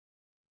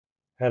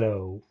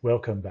Hello,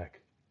 welcome back.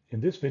 In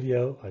this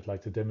video, I'd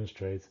like to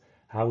demonstrate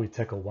how we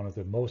tackle one of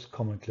the most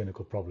common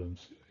clinical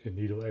problems in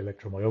needle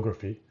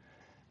electromyography,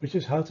 which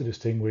is how to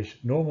distinguish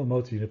normal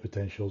motor unit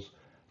potentials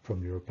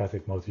from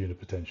neuropathic motor unit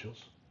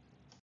potentials.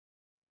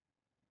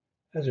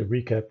 As a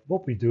recap,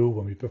 what we do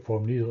when we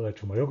perform needle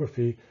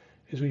electromyography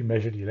is we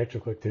measure the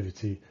electrical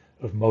activity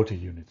of motor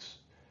units.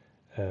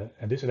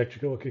 And this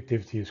electrical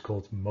activity is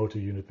called motor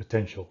unit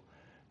potential,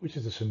 which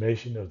is the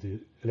summation of the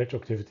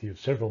electrical activity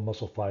of several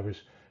muscle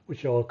fibers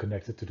which are all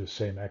connected to the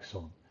same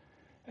axon.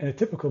 And a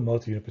typical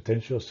motor unit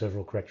potential has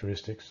several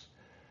characteristics.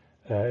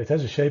 It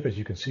has a shape, as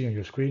you can see on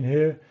your screen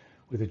here,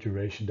 with a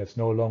duration that's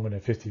no longer than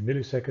 50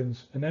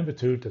 milliseconds, an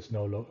amplitude that's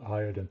no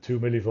higher than 2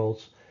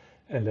 millivolts,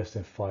 and less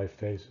than 5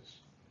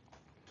 phases.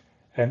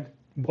 And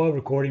while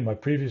recording my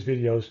previous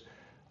videos,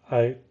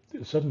 I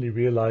suddenly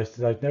realized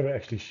that I'd never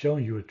actually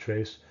shown you a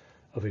trace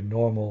of a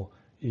normal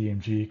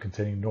EMG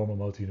containing normal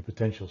motor unit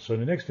potential. So in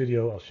the next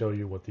video, I'll show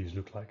you what these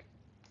look like.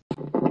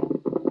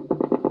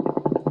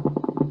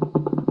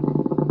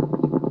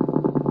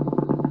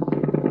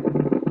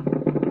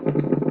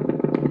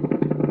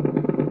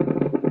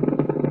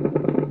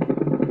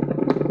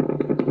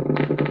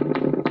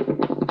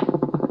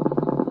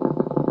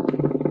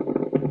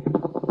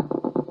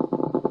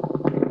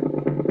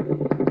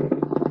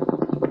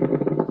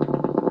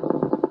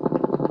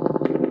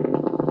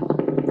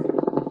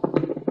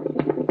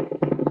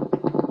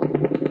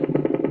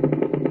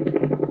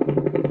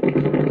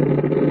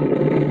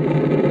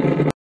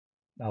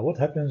 Now, what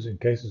happens in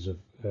cases of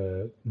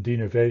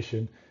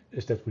denervation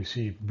is that we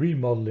see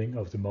remodeling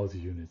of the motor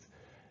unit.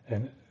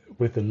 And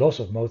with the loss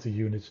of motor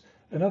units,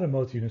 another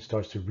motor unit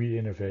starts to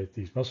re-innervate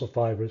these muscle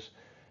fibers.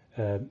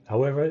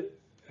 However,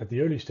 at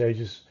the early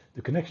stages,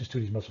 the connections to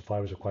these muscle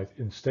fibers are quite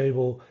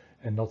unstable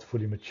and not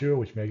fully mature,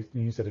 which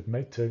means that it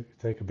may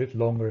take a bit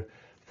longer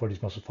for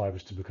these muscle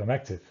fibers to become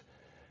active.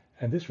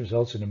 And this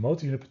results in a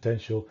motor unit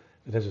potential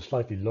that has a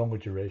slightly longer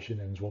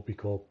duration and is what we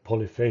call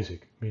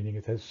polyphasic, meaning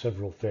it has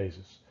several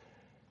phases.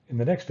 In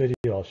the next video,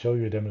 I'll show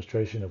you a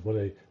demonstration of what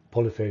a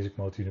polyphasic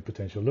motor unit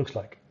potential looks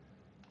like.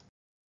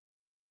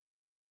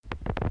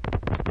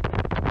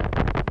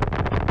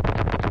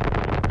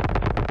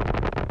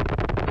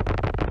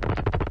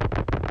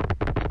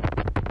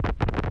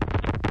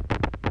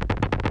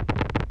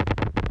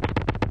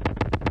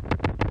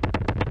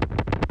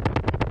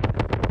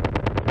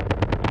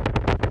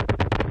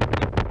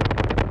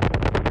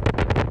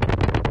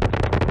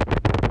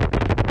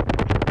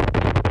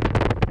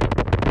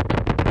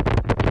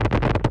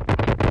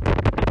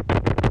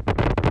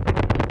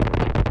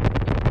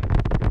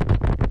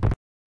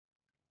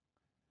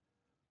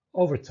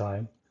 Over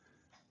time,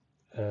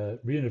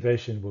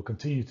 re-innervation will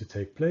continue to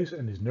take place,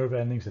 and these nerve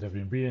endings that have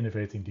been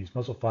re-innervating these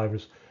muscle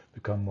fibers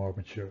become more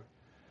mature.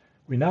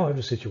 We now have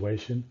a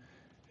situation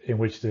in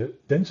which the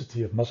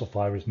density of muscle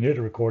fibers near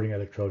the recording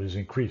electrode is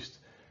increased,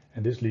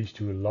 and this leads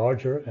to a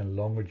larger and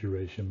longer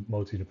duration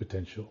motor unit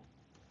potential.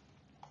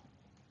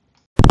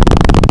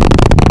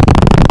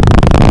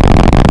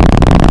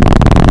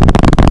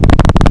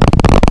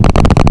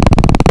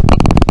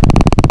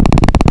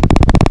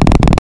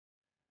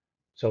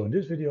 So in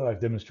this video, I've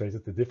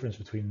demonstrated the difference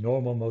between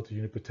normal motor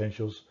unit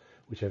potentials,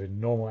 which have a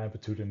normal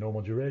amplitude and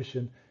normal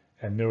duration,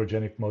 and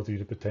neurogenic motor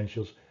unit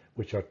potentials,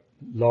 which are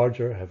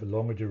larger, have a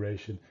longer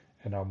duration,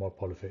 and are more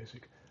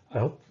polyphasic. I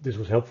hope this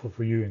was helpful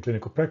for you in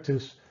clinical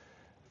practice.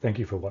 Thank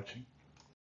you for watching.